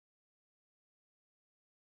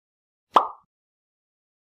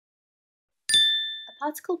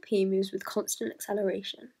Particle P moves with constant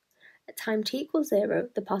acceleration. At time t equals 0,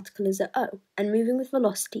 the particle is at O and moving with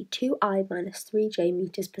velocity 2I minus 3j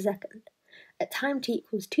meters per second. At time t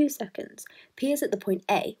equals 2 seconds, P is at the point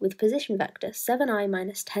A with position vector 7I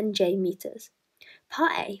minus 10j meters.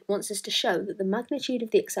 Part A wants us to show that the magnitude of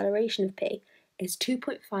the acceleration of P is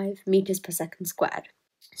 2.5 meters per second squared.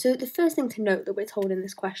 So the first thing to note that we're told in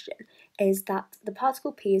this question is that the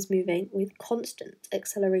particle P is moving with constant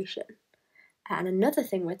acceleration. And another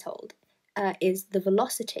thing we're told is the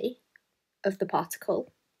velocity of the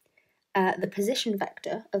particle, the position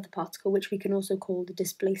vector of the particle, which we can also call the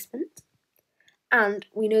displacement, and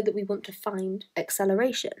we know that we want to find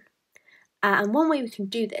acceleration. And one way we can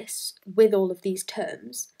do this with all of these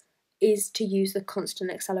terms is to use the constant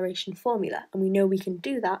acceleration formula, and we know we can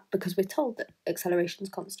do that because we're told that acceleration is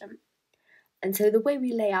constant. And so the way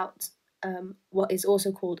we lay out what is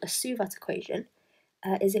also called a Suvat equation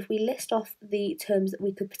is if we list off the terms that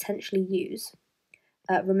we could potentially use,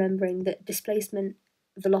 remembering that displacement,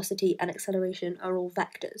 velocity and acceleration are all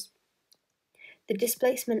vectors. The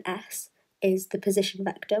displacement s is the position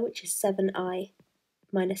vector, which is 7I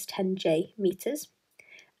minus 10j meters.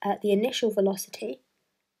 The initial velocity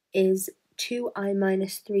is 2I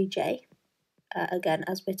minus 3j, again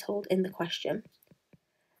as we're told in the question.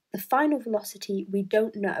 The final velocity we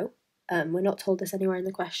don't know, we're not told this anywhere in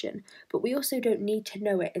the question, but we also don't need to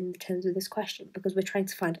know it in terms of this question because we're trying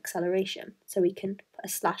to find acceleration, so we can put a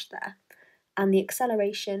slash there. And the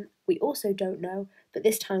acceleration we also don't know, but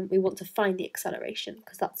this time we want to find the acceleration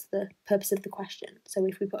because that's the purpose of the question. So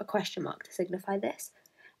if we put a question mark to signify this.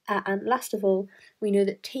 And last of all, we know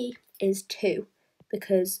that t is 2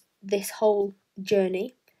 because this whole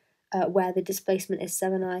journey where the displacement is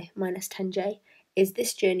 7I minus 10j is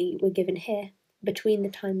this journey we're given here between the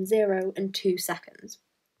time 0 and 2 seconds.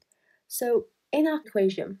 So in our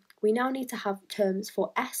equation, we now need to have terms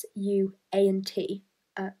for s, u, a and t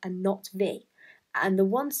and not v. And the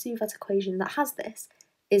one Suvat equation that has this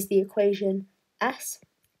is the equation s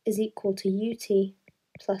is equal to ut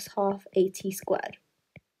plus half at squared.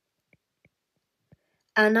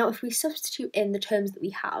 And now if we substitute in the terms that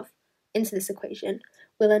we have into this equation,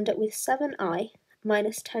 we'll end up with 7I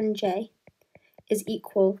minus 10j is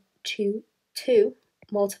equal to 2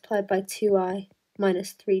 multiplied by 2I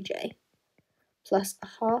minus 3j plus a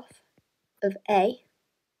half of a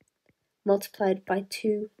multiplied by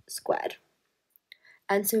 2 squared.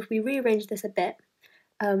 And so if we rearrange this a bit,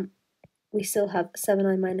 we still have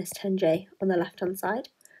 7I minus 10j on the left-hand side,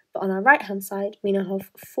 but on our right-hand side we now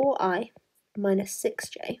have 4I minus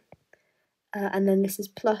 6j, and then this is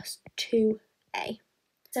plus 2a.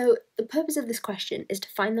 So the purpose of this question is to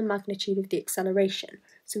find the magnitude of the acceleration,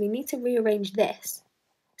 so we need to rearrange this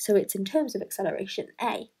so it's in terms of acceleration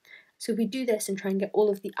a. So if we do this and try and get all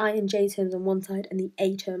of the I and j terms on one side and the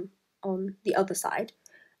a term on the other side,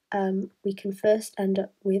 we can first end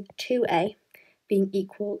up with 2a being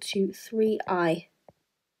equal to 3I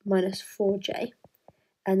minus 4j,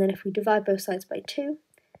 and then if we divide both sides by 2,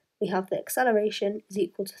 we have the acceleration is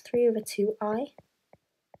equal to 3 over 2I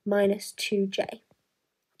minus 2j.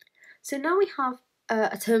 So now we have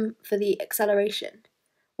a term for the acceleration.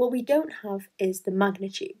 What we don't have is the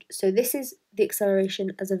magnitude. So this is the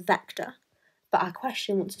acceleration as a vector, but our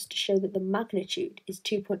question wants us to show that the magnitude is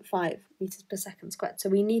 2.5 meters per second squared. So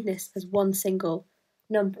we need this as one single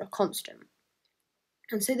number, a constant.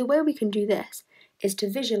 And so the way we can do this is to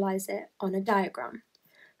visualize it on a diagram.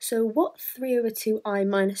 So what 3 over 2I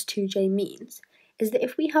minus 2j means is that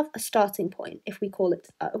if we have a starting point, if we call it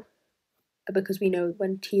O, because we know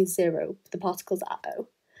when t is 0, the particle's at O.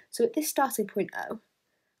 So at this starting point O,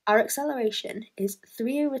 our acceleration is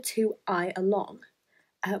 3 over 2I along,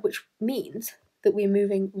 which means that we're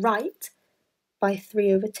moving right by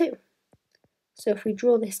 3 over 2. So if we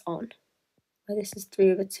draw this on, where this is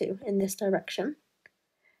 3 over 2 in this direction,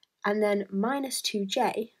 and then minus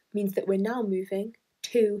 2j means that we're now moving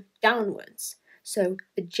 2 downwards. So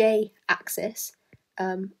the j axis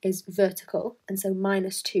is vertical, and so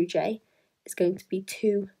minus 2j is going to be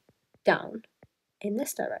 2 down in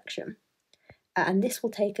this direction. And this will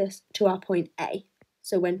take us to our point A.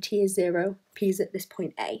 So when t is 0, p is at this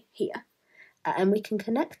point A here. And we can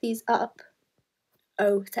connect these up,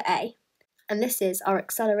 O to A, and this is our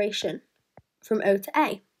acceleration from O to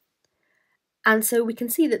A. And so we can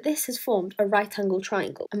see that this has formed a right angle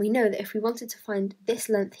triangle, and we know that if we wanted to find this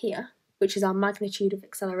length here, which is our magnitude of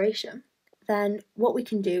acceleration, then what we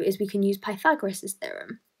can do is we can use Pythagoras'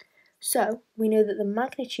 theorem. So we know that the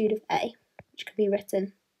magnitude of A, which can be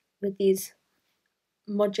written with these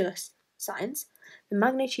modulus signs, the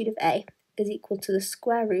magnitude of A is equal to the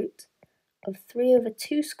square root of 3 over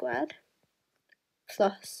 2 squared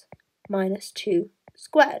plus minus 2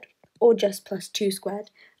 squared, or just plus 2 squared.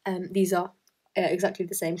 These are exactly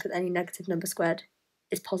the same because any negative number squared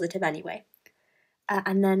is positive anyway.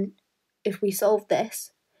 And then if we solve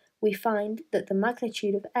this, we find that the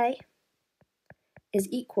magnitude of A is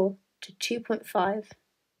equal to 2.5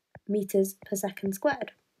 meters per second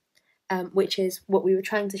squared, which is what we were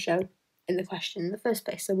trying to show in the question in the first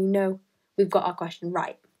place, so we know we've got our question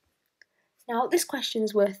right. Now, this question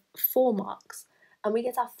is worth 4 marks, and we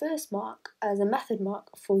get our first mark as a method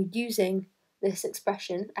mark for using this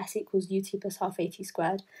expression, s equals ut plus half at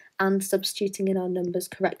squared, and substituting in our numbers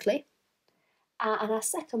correctly. And our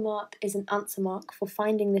second mark is an answer mark for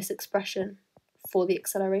finding this expression for the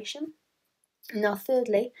acceleration. Now,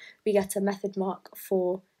 thirdly, we get a method mark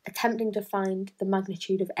for attempting to find the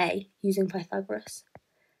magnitude of A using Pythagoras.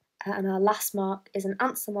 And our last mark is an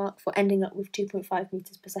answer mark for ending up with 2.5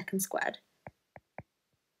 meters per second squared.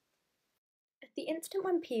 At the instant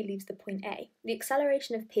when P leaves the point A, the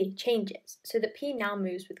acceleration of P changes, so that P now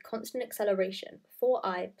moves with constant acceleration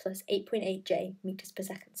 4I plus 8.8j meters per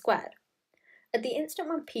second squared. At the instant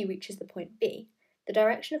when P reaches the point B, the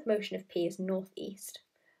direction of motion of P is northeast,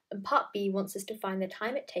 and part B wants us to find the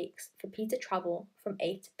time it takes for P to travel from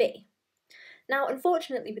A to B. Now,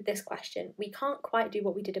 unfortunately with this question, we can't quite do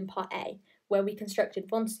what we did in part A, where we constructed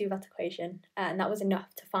one Suvat equation, and that was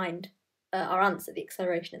enough to find our answer, the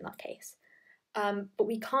acceleration in that case. But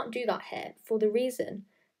we can't do that here for the reason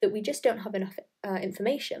that we just don't have enough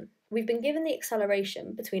information. We've been given the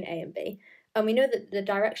acceleration between A and B, and we know that the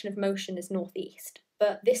direction of motion is northeast,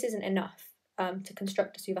 but this isn't enough to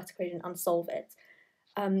construct a Suvat equation and solve it.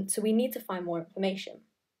 So we need to find more information.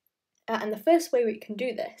 And the first way we can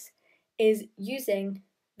do this is using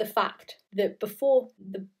the fact that before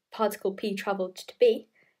the particle P travelled to B,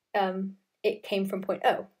 it came from point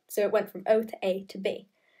O. So it went from O to A to B.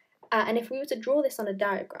 And if we were to draw this on a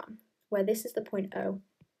diagram, where this is the point O,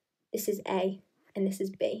 this is A, and this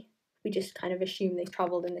is B, we just kind of assume they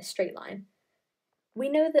travelled in this straight line, we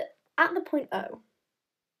know that at the point O,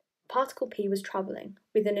 particle P was travelling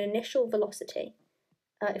with an initial velocity,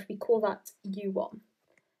 if we call that u1,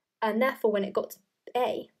 and therefore when it got to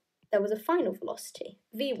A, there was a final velocity,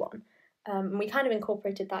 v1, and we kind of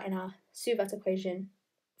incorporated that in our Suvat equation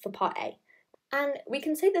for part A. And we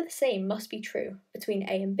can say that the same must be true between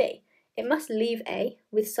A and B. It must leave A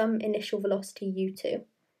with some initial velocity u2,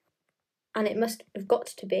 and it must have got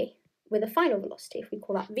to B with a final velocity, if we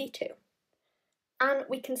call that v2. And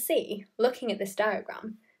we can see, looking at this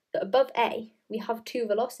diagram, that above A we have two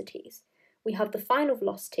velocities. We have the final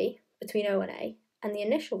velocity between O and A, and the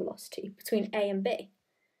initial velocity between A and B.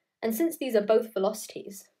 And since these are both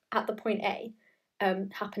velocities at the point A,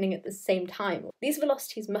 happening at the same time, these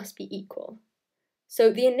velocities must be equal. So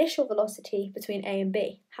the initial velocity between A and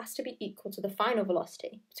B has to be equal to the final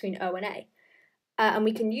velocity between O and A. And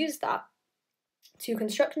we can use that to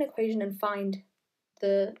construct an equation and find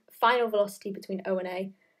the final velocity between O and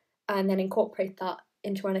A, and then incorporate that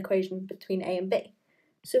into an equation between A and B.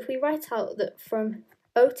 So if we write out that from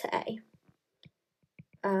O to A,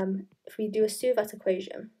 if we do a Suvat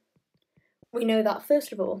equation, we know that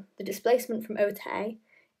first of all, the displacement from O to A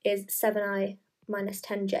is 7I minus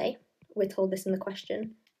 10j, we're told this in the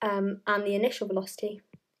question, and the initial velocity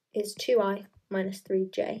is 2I minus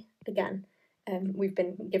 3j, again, we've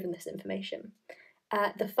been given this information.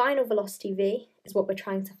 The final velocity v is what we're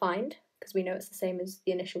trying to find, because we know it's the same as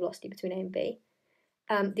the initial velocity between A and B.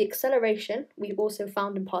 The acceleration we also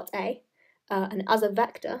found in part A, and as a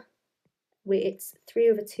vector, it's 3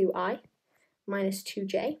 over 2I minus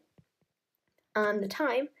 2j. And the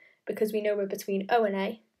time, because we know we're between O and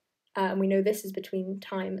A, and we know this is between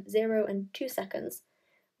time 0 and 2 seconds,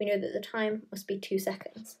 we know that the time must be 2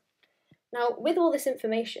 seconds. Now, with all this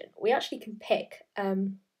information, we actually can pick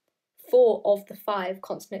 4 of the 5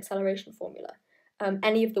 constant acceleration formula,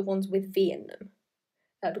 any of the ones with v in them,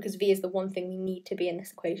 because v is the one thing we need to be in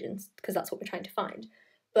this equation, because that's what we're trying to find.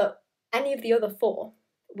 But any of the other 4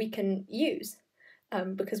 we can use,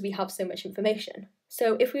 because we have so much information.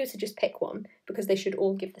 So if we were to just pick one, because they should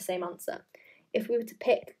all give the same answer, if we were to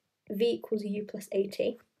pick v equals u plus at,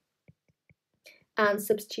 and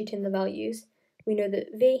substitute in the values, we know that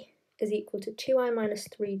v is equal to 2I minus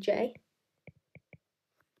 3j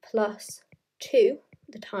plus 2,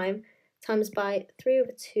 the time, times by 3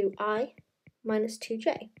 over 2I minus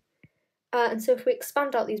 2j. And so if we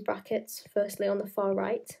expand out these brackets, firstly on the far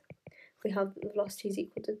right, we have the velocity is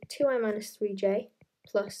equal to 2I minus 3j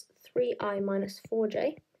plus 3I minus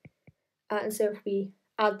 4j. And so if we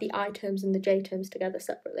add the I terms and the j terms together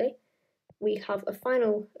separately, we have a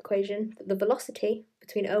final equation that the velocity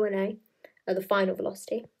between O and A, the final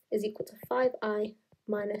velocity, is equal to 5I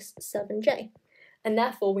minus 7j. And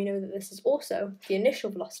therefore we know that this is also the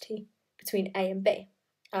initial velocity between A and B.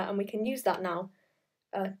 And we can use that now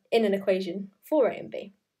in an equation for A and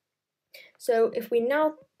B. So if we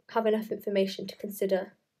now have enough information to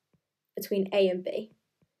consider between A and B,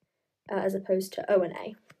 as opposed to O and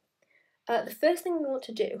A, the first thing we want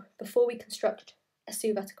to do before we construct a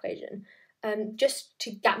Suvat equation, just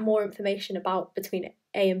to get more information about between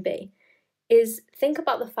A and B, is think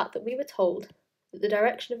about the fact that we were told that the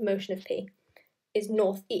direction of motion of P is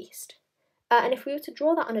northeast. And if we were to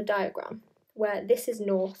draw that on a diagram, where this is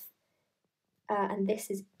north and this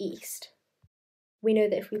is east, we know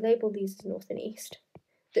that if we label these as north and east,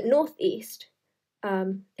 that northeast,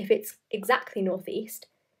 if it's exactly northeast,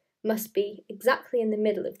 must be exactly in the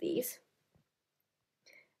middle of these.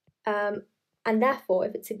 And therefore,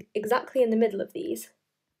 if it's exactly in the middle of these,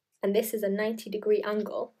 and this is a 90-degree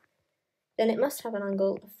angle, then it must have an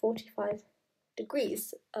angle of 45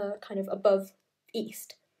 degrees, kind of above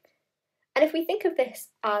east. And if we think of this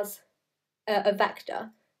as a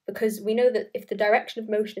vector, because we know that if the direction of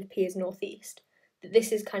motion of P is northeast, that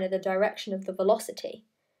this is kind of the direction of the velocity.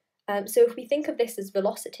 So if we think of this as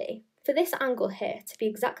velocity, for this angle here to be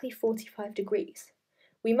exactly 45 degrees,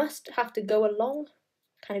 we must have to go along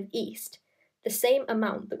kind of east the same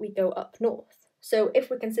amount that we go up north. So if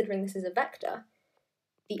we're considering this as a vector,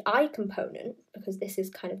 the I component, because this is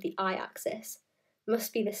kind of the I axis,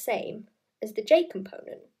 must be the same as the j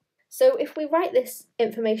component. So if we write this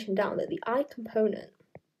information down, that the I component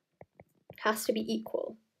has to be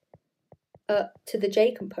equal to the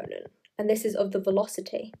j component, and this is of the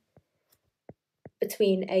velocity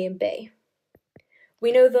between A and B,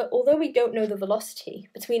 we know that although we don't know the velocity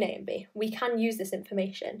between A and B, we can use this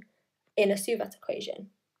information in a Suvat equation,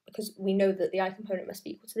 because we know that the I component must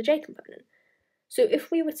be equal to the j component. So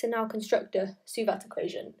if we were to now construct a Suvat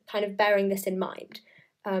equation, kind of bearing this in mind,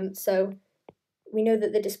 so we know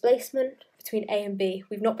that the displacement between A and B,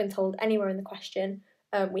 we've not been told anywhere in the question,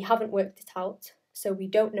 we haven't worked it out, so we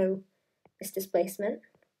don't know this displacement.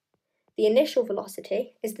 The initial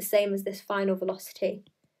velocity is the same as this final velocity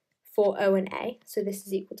for O and A, so this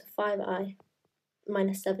is equal to 5I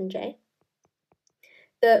minus 7j.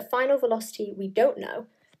 The final velocity we don't know,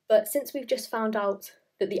 but since we've just found out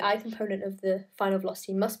that the I component of the final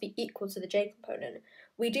velocity must be equal to the j component,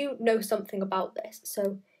 we do know something about this.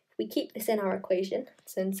 So if we keep this in our equation,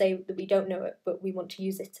 and say that we don't know it, but we want to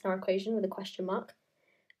use it in our equation with a question mark,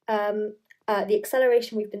 the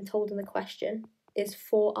acceleration we've been told in the question is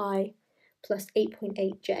 4I plus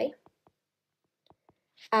 8.8j.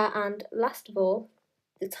 And last of all,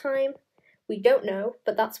 the time we don't know,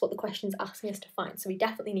 but that's what the question's asking us to find. So we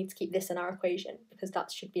definitely need to keep this in our equation, because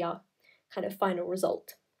that should be our kind of final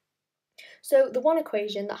result. So the one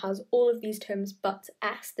equation that has all of these terms but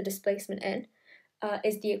s, the displacement, in,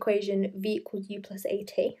 is the equation v equals u plus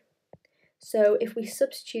at. So if we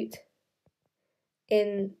substitute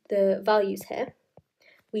in the values here,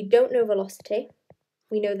 we don't know velocity.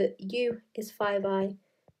 We know that u is 5I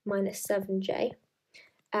minus 7j,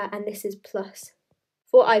 and this is plus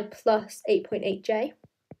 4I plus 8.8j,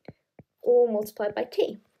 all multiplied by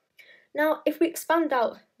t. Now, if we expand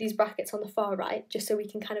out these brackets on the far right, just so we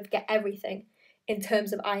can kind of get everything in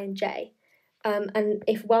terms of I and j, and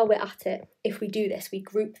if while we're at it, if we do this, we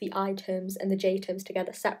group the I terms and the j terms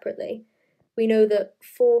together separately, we know that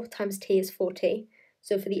 4 times t is 4t,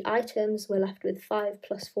 so for the I terms we're left with 5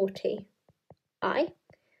 plus 4t I,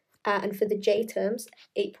 and for the j terms,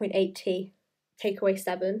 8.8t take away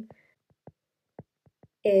 7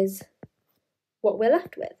 is what we're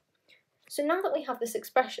left with. So now that we have this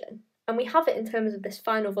expression, and we have it in terms of this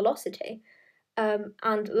final velocity,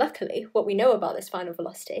 and luckily what we know about this final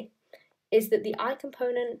velocity is that the I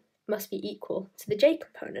component must be equal to the j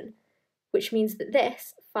component, which means that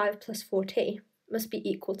this 5 plus 4t must be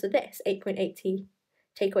equal to this 8.8t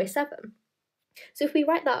take away 7. So if we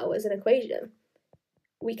write that out as an equation,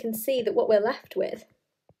 we can see that what we're left with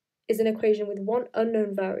is an equation with one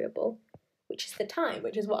unknown variable, which is the time,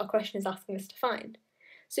 which is what our question is asking us to find.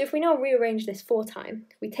 So if we now rearrange this for time,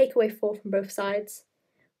 we take away 4 from both sides,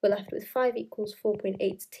 we're left with 5 equals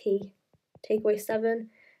 4.8t take away 7,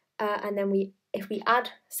 and then if we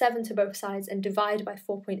add 7 to both sides and divide by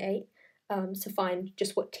 4.8 to find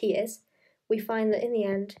just what t is, we find that in the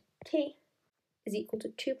end t is equal to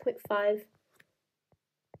 2.5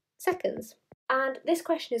 seconds. And this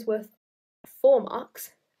question is worth 4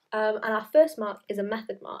 marks, and our first mark is a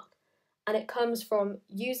method mark, and it comes from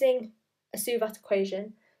using a Suvat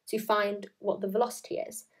equation to find what the velocity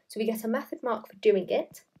is. So we get a method mark for doing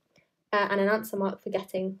it, and an answer mark for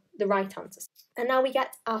getting the right answer. And now we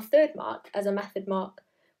get our third mark as a method mark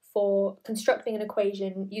for constructing an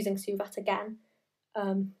equation using Suvat again,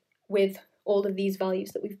 with all of these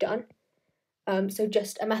values that we've done. So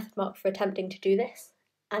just a method mark for attempting to do this.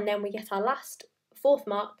 And then we get our last 4th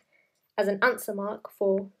mark as an answer mark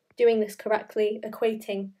for doing this correctly,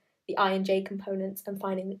 equating the I and j components and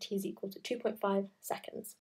finding that t is equal to 2.5 seconds.